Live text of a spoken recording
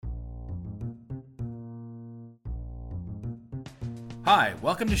Hi,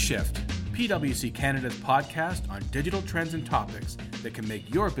 welcome to Shift, PwC Canada's podcast on digital trends and topics that can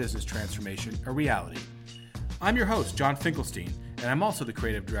make your business transformation a reality. I'm your host, John Finkelstein, and I'm also the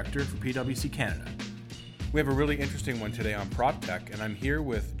creative director for PwC Canada. We have a really interesting one today on PropTech, and I'm here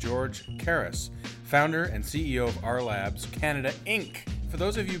with George Karas, founder and CEO of R Labs Canada Inc. For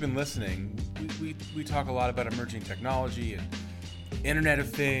those of you who've been listening, we talk a lot about emerging technology and Internet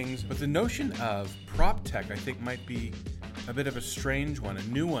of Things, but the notion of PropTech, I think, might be a bit of a strange one, a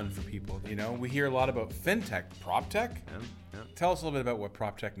new one for people. You know, we hear a lot about fintech, PropTech. Yeah. Tell us a little bit about what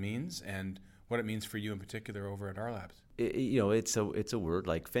PropTech means and what it means for you in particular over at R Labs. It's a word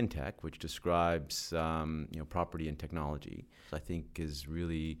like fintech, which describes property and technology. I think is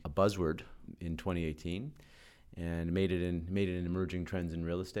really a buzzword in 2018, and made it in emerging trends in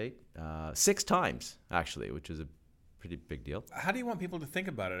real estate 6 times actually, which is a pretty big deal. How do you want people to think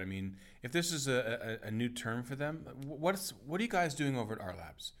about it? I mean, if this is a new term for them, what are you guys doing over at R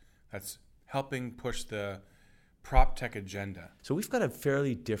Labs that's helping push the PropTech agenda? So we've got a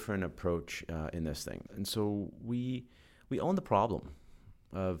fairly different approach in this thing, and so we own the problem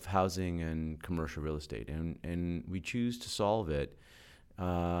of housing and commercial real estate, and we choose to solve it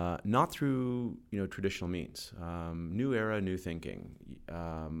not through traditional means, new era, new thinking,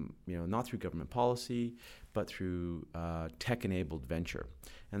 not through government policy, but through tech-enabled venture.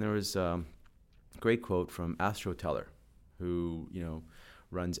 And there was a great quote from Astro Teller, who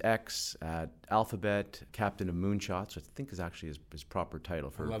runs X at Alphabet, captain of Moonshots, which I think is actually his proper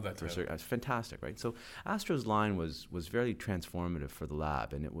title. I love that title. It's fantastic, right? So Astro's line was very transformative for the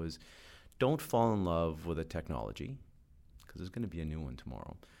lab, and it was, don't fall in love with a technology, because there's going to be a new one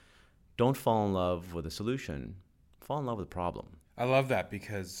tomorrow. Don't fall in love with a solution, fall in love with the problem. I love that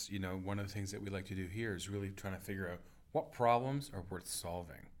because, one of the things that we like to do here is really trying to figure out what problems are worth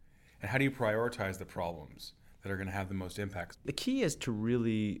solving and how do you prioritize the problems that are going to have the most impact. The key is to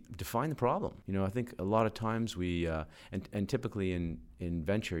really define the problem. I think a lot of times we, and typically in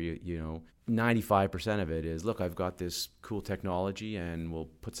venture, 95% of it is, look, I've got this cool technology and we'll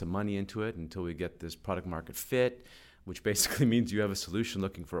put some money into it until we get this product market fit, which basically means you have a solution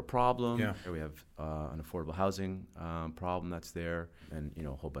looking for a problem. Yeah. We have an affordable housing problem that's there, and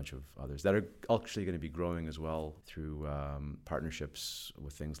a whole bunch of others that are actually going to be growing as well through partnerships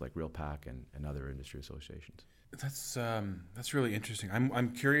with things like RealPAC and other industry associations. That's really interesting.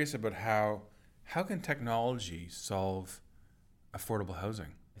 I'm curious about how can technology solve affordable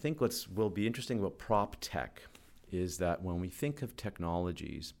housing? I think what will be interesting about PropTech is that when we think of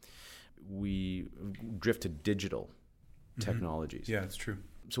technologies, we drift to digital technologies. Yeah, that's true.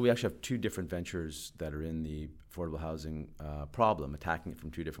 So we actually have 2 different ventures that are in the affordable housing problem, attacking it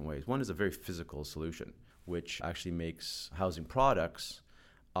from 2 different ways. One is a very physical solution, which actually makes housing products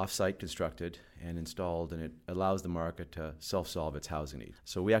off-site constructed and installed, and it allows the market to self-solve its housing needs.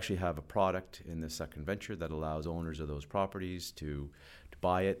 So we actually have a product in the second venture that allows owners of those properties to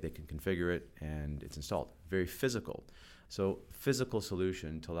buy it, they can configure it, and it's installed. Very physical. So physical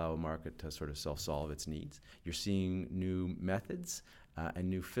solution to allow a market to sort of self-solve its needs. You're seeing new methods and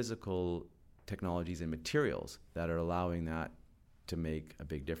new physical technologies and materials that are allowing that to make a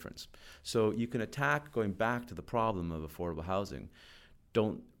big difference. So you can attack, going back to the problem of affordable housing,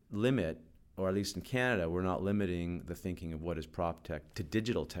 don't limit, or at least in Canada, we're not limiting the thinking of what is PropTech to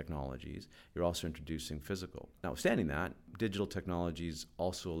digital technologies. You're also introducing physical. Notwithstanding that, digital technologies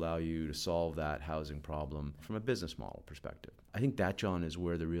also allow you to solve that housing problem from a business model perspective. I think that, John, is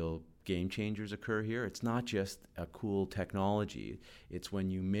where the real game changers occur here. It's not just a cool technology. It's when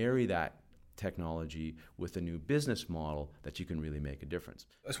you marry that technology with a new business model that you can really make a difference.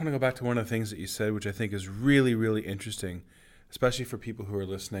 I just want to go back to one of the things that you said, which I think is really, really interesting, especially for people who are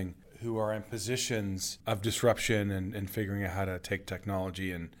listening, who are in positions of disruption and figuring out how to take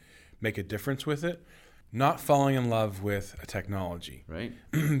technology and make a difference with it. Not falling in love with a technology. Right.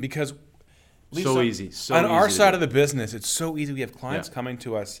 Because easy. On our side of the business, it's so easy. We have clients coming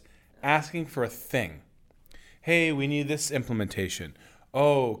to us asking for a thing. Hey, we need this implementation.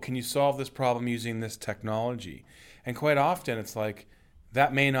 Oh, can you solve this problem using this technology? And quite often it's like,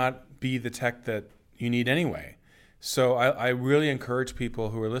 that may not be the tech that you need anyway. So I really encourage people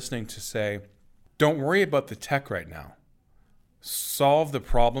who are listening to say, don't worry about the tech right now. Solve the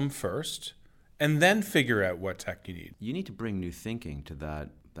problem first, and then figure out what tech you need. You need to bring new thinking to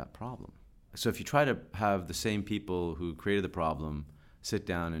that problem. So if you try to have the same people who created the problem sit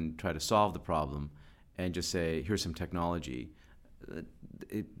down and try to solve the problem and just say, here's some technology,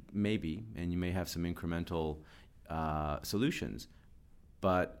 it may be, and you may have some incremental solutions,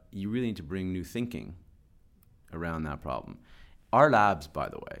 but you really need to bring new thinking around that problem. R Labs, by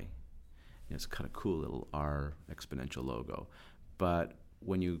the way, it's kind of cool little R exponential logo, But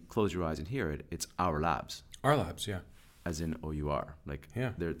when you close your eyes and hear it, it's our labs. Our labs, yeah. As in OUR. Like,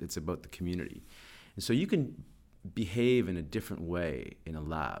 yeah. It's about the community. And so you can behave in a different way in a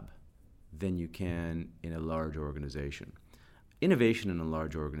lab than you can in a large organization. Innovation in a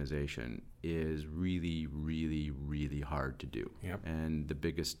large organization is really, really, really hard to do. Yep. And the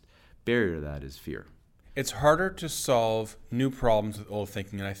biggest barrier to that is fear. It's harder to solve new problems with old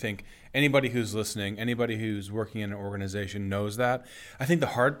thinking, and I think anybody who's listening, anybody who's working in an organization knows that. I think the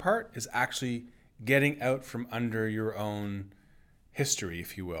hard part is actually getting out from under your own history,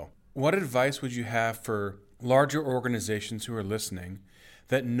 if you will. What advice would you have for larger organizations who are listening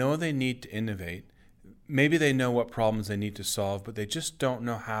that know they need to innovate? Maybe they know what problems they need to solve, but they just don't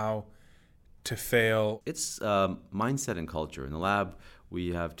know how to fail. It's mindset and culture. In the lab,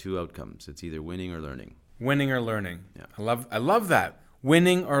 we have two outcomes. It's either winning or learning. Winning or learning. Yeah. I love that.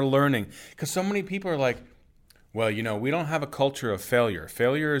 Winning or learning. Because so many people are like, well, we don't have a culture of failure.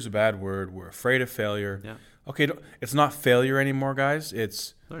 Failure is a bad word. We're afraid of failure. Yeah. Okay, it's not failure anymore, guys.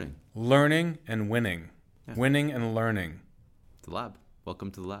 It's learning and winning. Yeah. Winning and learning. The lab. Welcome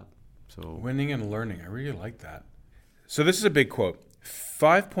to the lab. So winning and learning. I really like that. So this is a big quote.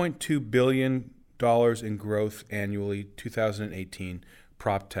 $5.2 billion in growth annually, 2018,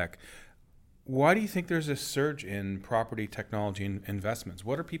 prop tech. Why do you think there's a surge in property technology investments?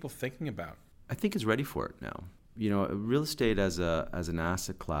 What are people thinking about? I think it's ready for it now. Real estate as an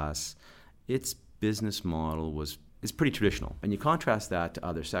asset class, its business model is pretty traditional. And you contrast that to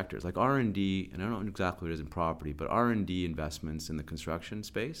other sectors like R&D, and I don't know exactly what it is in property, but R&D investments in the construction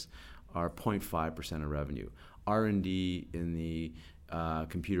space are 0.5% of revenue. R&D in the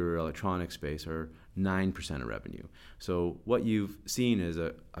computer electronics space are 9% of revenue. So what you've seen is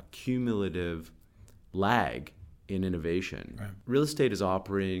a cumulative lag in innovation. Right. Real estate is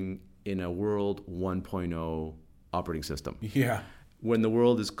operating in a world 1.0 operating system. Yeah. When the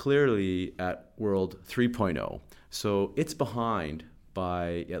world is clearly at world 3.0. So it's behind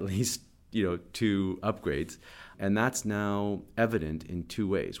by at least 2 upgrades. And that's now evident in 2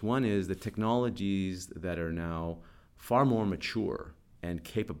 ways. One is the technologies that are now far more mature and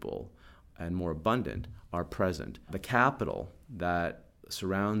capable and more abundant are present. The capital that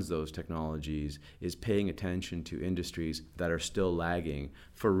surrounds those technologies is paying attention to industries that are still lagging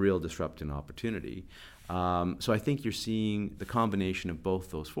for real disruptive opportunity. So I think you're seeing the combination of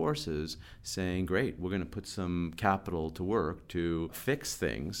both those forces saying, great, we're going to put some capital to work to fix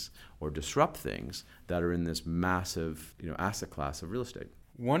things or disrupt things that are in this massive asset class of real estate.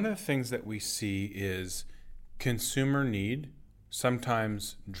 One of the things that we see is consumer need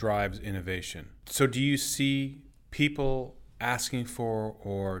sometimes drives innovation. So do you see people asking for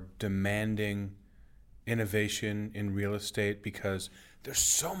or demanding innovation in real estate because there's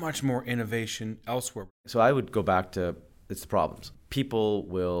so much more innovation elsewhere? So I would go back to it's the problems. People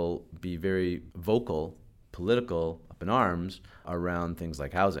will be very vocal, political, up in arms around things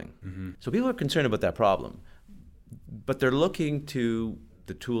like housing. Mm-hmm. So people are concerned about that problem, but they're looking to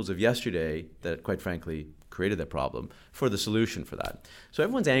the tools of yesterday that, quite frankly, created that problem for the solution for that. So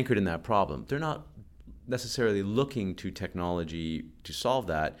everyone's anchored in that problem. They're not necessarily looking to technology to solve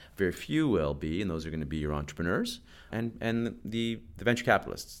that. Very few will be, and those are going to be your entrepreneurs and the venture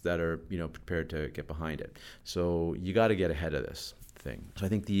capitalists that are prepared to get behind it. So you got to get ahead of this thing. So I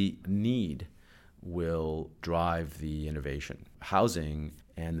think the need will drive the innovation. Housing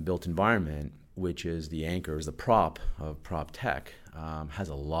and the built environment, which is the anchor, is the prop of prop tech, has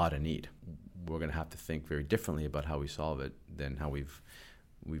a lot of need. We're going to have to think very differently about how we solve it than how we've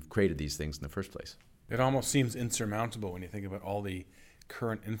created these things in the first place. It almost seems insurmountable when you think about all the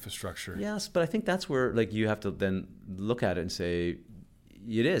current infrastructure. Yes, but I think that's where you have to then look at it and say,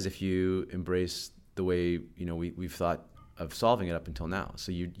 it is if you embrace the way we've thought of solving it up until now.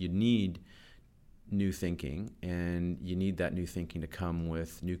 So you need new thinking, and you need that new thinking to come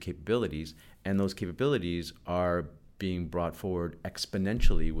with new capabilities, and those capabilities are being brought forward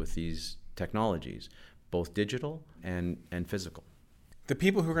exponentially with these technologies, both digital and physical. The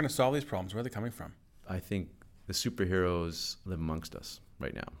people who are going to solve these problems, where are they coming from? I think the superheroes live amongst us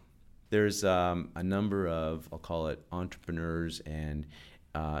right now. There's a number of, I'll call it, entrepreneurs and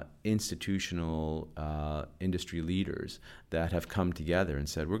institutional industry leaders that have come together and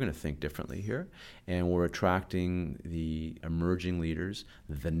said, we're going to think differently here, and we're attracting the emerging leaders,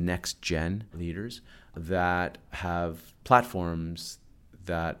 the next gen leaders that have platforms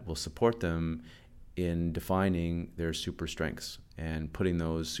that will support them in defining their super strengths and putting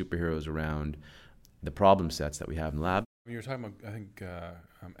those superheroes around the problem sets that we have in the lab. You were talking about, I think,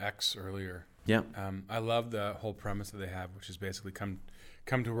 X earlier. Yeah. I love the whole premise that they have, which is basically come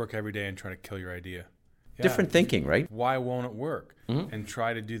to work every day and try to kill your idea. Different thinking, right? Why won't it work? And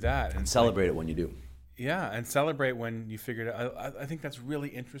try to do that. And Celebrate it when you do. Yeah, and celebrate when you figured it out. I think that's really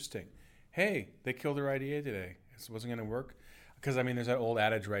interesting. Hey, they killed their idea today. It wasn't going to work. Because, I mean, there's that old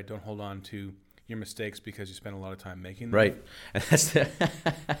adage, right? Don't hold on to your mistakes because you spent a lot of time making them. Right. And that's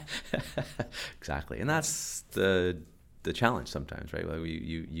exactly. And that's the challenge sometimes, right? Like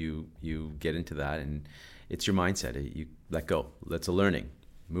you get into that, and it's your mindset. You let go. That's a learning.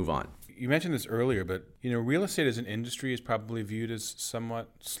 Move on. You mentioned this earlier, but real estate as an industry is probably viewed as somewhat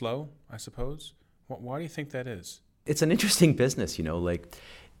slow, I suppose. Why do you think that is? It's an interesting business, like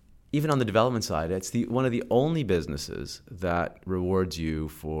even on the development side, it's one of the only businesses that rewards you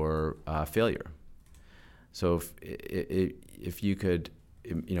for failure. So if you could,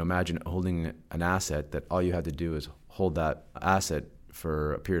 imagine holding an asset that all you had to do is hold that asset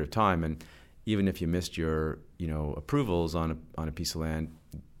for a period of time, and even if you missed your approvals on a piece of land,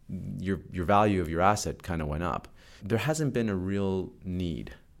 your value of your asset kind of went up. There hasn't been a real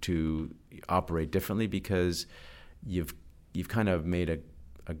need to operate differently because you've kind of made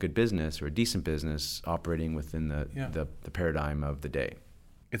a good business or a decent business operating within the paradigm of the day.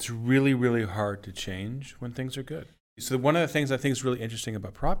 It's really, really hard to change when things are good. So one of the things I think is really interesting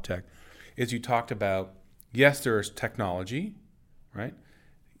about PropTech is you talked about, yes, there's technology, right?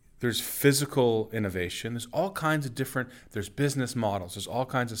 There's physical innovation. There's all kinds of there's business models. There's all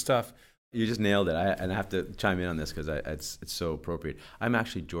kinds of stuff. You just nailed it. And I have to chime in on this because it's so appropriate. I'm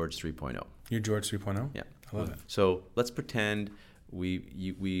actually George 3.0. You're George 3.0? Yeah. I love it. So let's pretend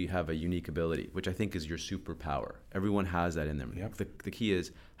we have a unique ability, which I think is your superpower. Everyone has that in them. Yep. The key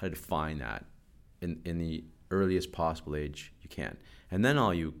is how to define that in the earliest possible age you can. And then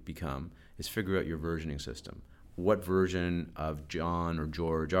all you become is figure out your versioning system. What version of John or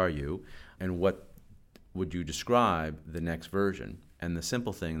George are you, and what would you describe the next version? And the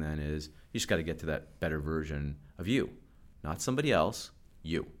simple thing then is you just got to get to that better version of you, not somebody else,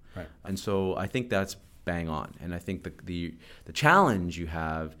 you. Right. And so I think that's bang on. And I think the challenge you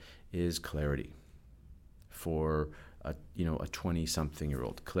have is clarity for a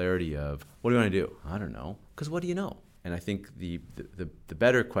 20-something-year-old. Clarity of, what do you want to do? I don't know. Because what do you know? And I think the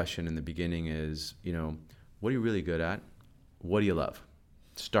better question in the beginning is, what are you really good at? What do you love?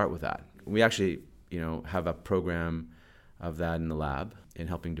 Start with that. We actually, have a program of that in the lab in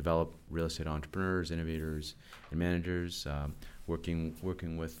helping develop real estate entrepreneurs, innovators, and managers,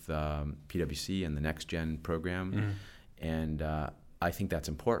 working with PwC and the Next Gen program. Mm-hmm. And I think that's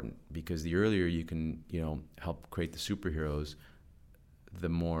important because the earlier you can, help create the superheroes, the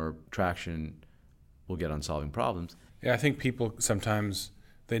more traction we'll get on solving problems. Yeah, I think people sometimes,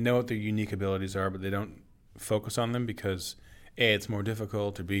 they know what their unique abilities are, but they don't focus on them because A, it's more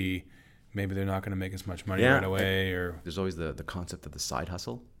difficult, or B, maybe they're not going to make as much money right away. Or there's always the concept of the side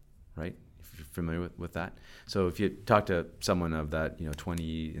hustle, right? If you're familiar with that. So if you talk to someone of that,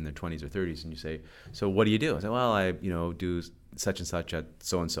 20 in their 20s or 30s, and you say, so what do you do? I say, well, I do such and such at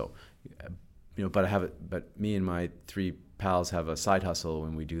so and so, but me and my 3 pals have a side hustle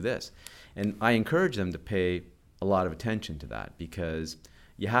when we do this, and I encourage them to pay a lot of attention to that because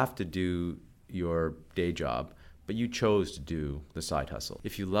you have to do your day job, but you chose to do the side hustle.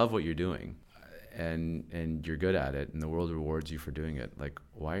 If you love what you're doing and you're good at it and the world rewards you for doing it, like,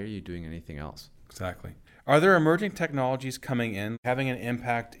 why are you doing anything else? Exactly. Are there emerging technologies coming in, having an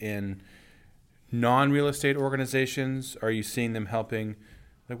impact in non-real estate organizations? Are you seeing them helping?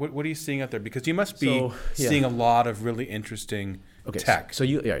 Like, what are you seeing out there? Because you must be seeing a lot of really interesting tech. So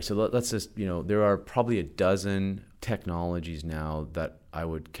let's just, there are probably a dozen technologies now that I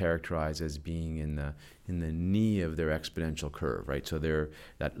would characterize as being in the knee of their exponential curve, right? So they're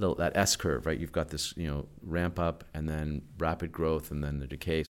that S curve, right? You've got this, ramp up and then rapid growth and then the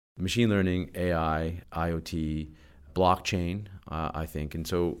decay. Machine learning, AI, IoT, blockchain, I think. And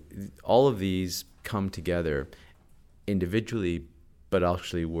so all of these come together individually, but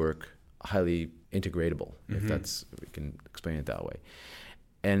actually work highly integratable, if we can explain it that way.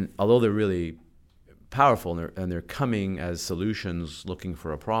 And although they're really powerful and they're coming as solutions looking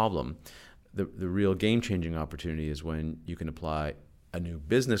for a problem, the real game-changing opportunity is when you can apply a new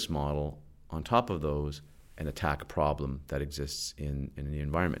business model on top of those and attack a problem that exists in the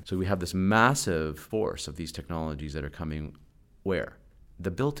environment. So we have this massive force of these technologies that are coming where?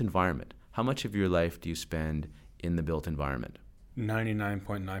 The built environment. How much of your life do you spend in the built environment?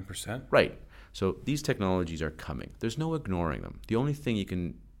 99.9%. Right. So these technologies are coming. There's no ignoring them. The only thing you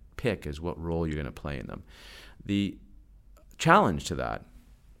can pick is what role you're going to play in them. The challenge to that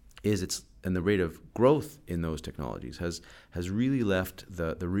is and the rate of growth in those technologies has really left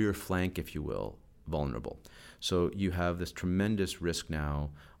the rear flank, if you will, vulnerable. So you have this tremendous risk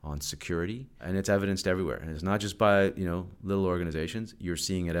now on security, and it's evidenced everywhere. And it's not just by little organizations. You're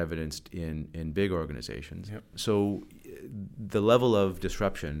seeing it evidenced in big organizations. Yep. So the level of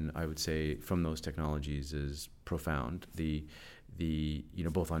disruption, I would say, from those technologies is profound. The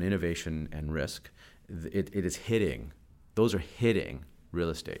both on innovation and risk, it is hitting. Those are hitting real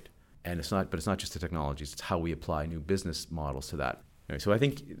estate, and it's not just the technologies. It's how we apply new business models to that. Anyway, so I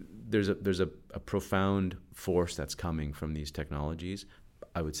think there's a profound force that's coming from these technologies.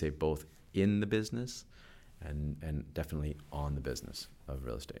 I would say both in the business and definitely on the business of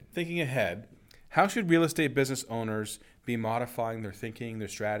real estate. Thinking ahead, how should real estate business owners be modifying their thinking, their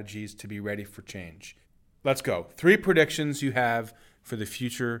strategies to be ready for change? Let's go. 3 predictions you have for the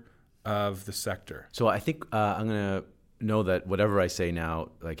future of the sector. So I think I'm going to know that whatever I say now,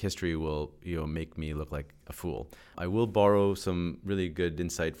 like history will make me look like a fool. I will borrow some really good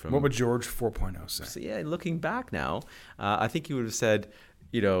insight from... What would George 4.0 say? So yeah, looking back now, I think he would have said,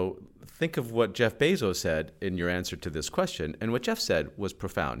 think of what Jeff Bezos said in your answer to this question. And what Jeff said was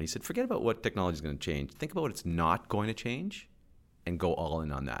profound. He said, forget about what technology is going to change. Think about what it's not going to change and go all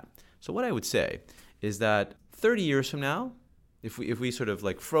in on that. So what I would say is that 30 years from now, if we sort of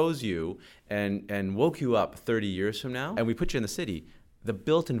like froze you and woke you up 30 years from now and we put you in the city, the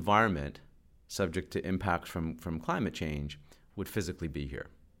built environment subject to impacts from climate change would physically be here.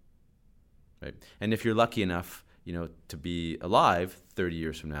 Right? And if you're lucky enough, to be alive 30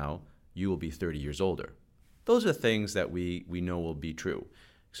 years from now, you will be 30 years older. Those are things that we know will be true.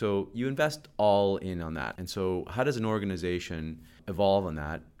 So you invest all in on that. And so how does an organization evolve on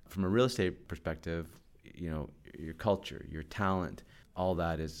that? From a real estate perspective, your culture, your talent, all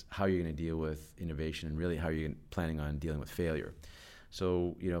that is how you're going to deal with innovation and really how you're planning on dealing with failure.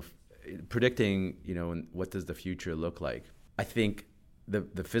 So, predicting, what does the future look like? I think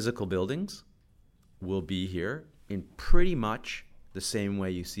the physical buildings will be here in pretty much the same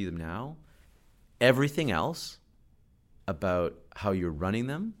way you see them now. Everything else about how you're running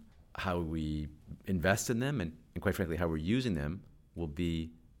them, how we invest in them, and quite frankly, how we're using them will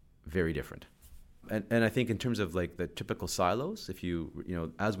be very different. And I think in terms of like the typical silos, if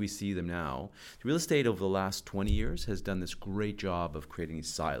as we see them now, real estate over the last 20 years has done this great job of creating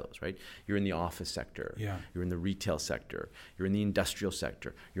these silos, right? You're in the office sector, you're in the retail sector, you're in the industrial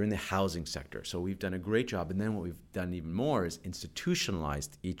sector, you're in the housing sector. So we've done a great job. And then what we've done even more is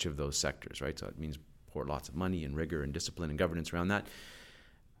institutionalized each of those sectors, right? So it means pour lots of money and rigor and discipline and governance around that.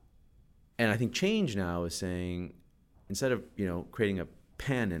 And I think change now is saying, instead of, creating a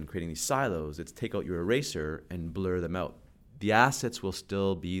pen and creating these silos, it's take out your eraser and blur them out. The assets will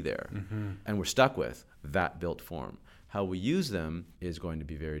still be there, and we're stuck with that built form. How we use them is going to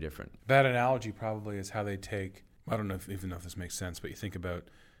be very different. That analogy probably is how they take, I don't know even know if this makes sense, but you think about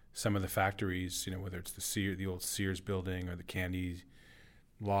some of the factories, whether it's the old Sears building or the candy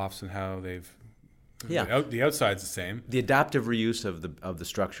lofts, and how they've the outside's the same. The adaptive reuse of the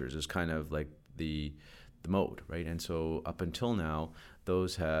structures is kind of like the mode, right? And so up until now,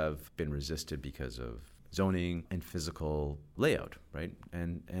 those have been resisted because of zoning and physical layout, right?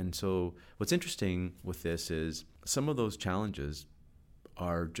 And so what's interesting with this is some of those challenges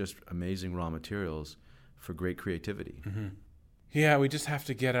are just amazing raw materials for great creativity. Mm-hmm. Yeah, we just have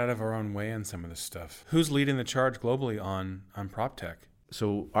to get out of our own way on some of this stuff. Who's leading the charge globally on PropTech?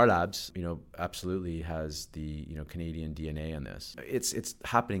 So our labs, absolutely has the Canadian DNA on this. It's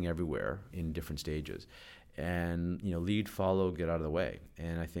happening everywhere in different stages. And lead, follow, get out of the way.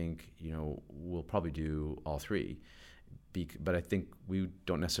 And I think we'll probably do all 3, but I think we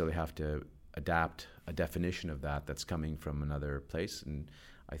don't necessarily have to adapt a definition of that's coming from another place. And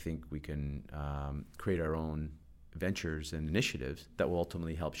I think we can create our own ventures and initiatives that will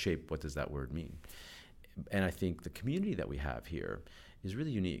ultimately help shape what does that word mean. And I think the community that we have here is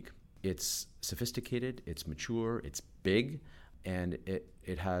really unique. It's sophisticated, it's mature, it's big. And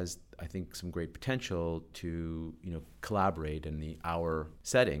it has, I think, some great potential to collaborate in the hour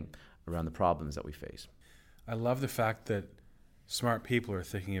setting around the problems that we face. I love the fact that smart people are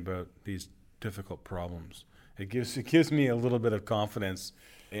thinking about these difficult problems. It gives me a little bit of confidence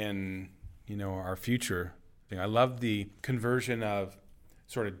in our future. I love the conversion of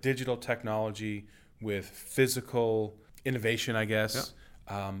sort of digital technology with physical innovation, I guess,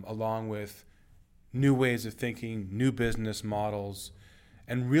 along with new ways of thinking, new business models,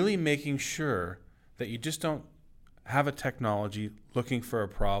 and really making sure that you just don't have a technology looking for a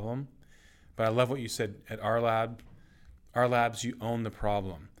problem. But I love what you said at our labs, you own the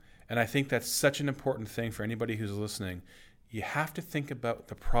problem. And I think that's such an important thing for anybody who's listening. You have to think about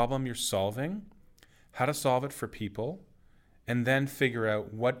the problem you're solving, how to solve it for people, and then figure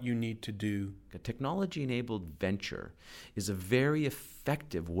out what you need to do. A technology-enabled venture is a very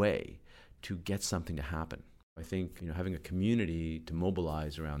effective way to get something to happen. I think having a community to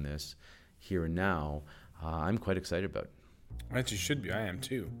mobilize around this here and now, I'm quite excited about. As you should be. I am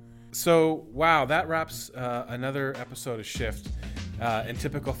too. So, wow, that wraps another episode of Shift. In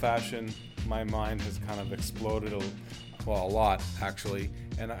typical fashion, my mind has kind of exploded a lot, actually.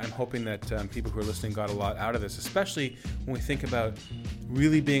 And I'm hoping that people who are listening got a lot out of this, especially when we think about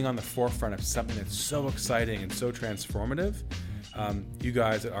really being on the forefront of something that's so exciting and so transformative. You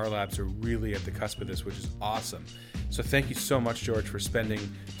guys at Our Labs are really at the cusp of this, which is awesome. So thank you so much, George, for spending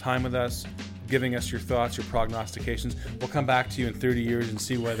time with us, giving us your thoughts, your prognostications. We'll come back to you in 30 years and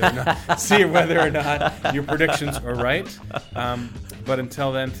see whether or not your predictions are right. But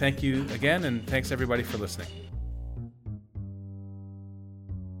until then, thank you again, and thanks everybody for listening.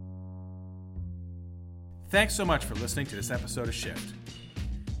 Thanks so much for listening to this episode of Shift.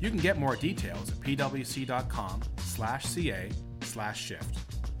 You can get more details at pwc.com/ca/shift.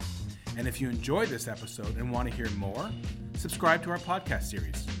 And if you enjoyed this episode and want to hear more, subscribe to our podcast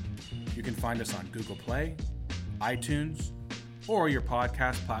series. You can find us on Google Play, iTunes, or your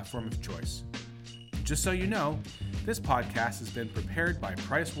podcast platform of choice. Just so you know, this podcast has been prepared by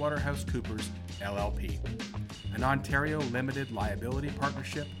PricewaterhouseCoopers LLP, an Ontario limited liability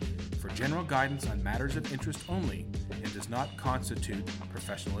partnership for general guidance on matters of interest only and does not constitute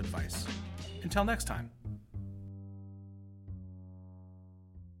professional advice. Until next time.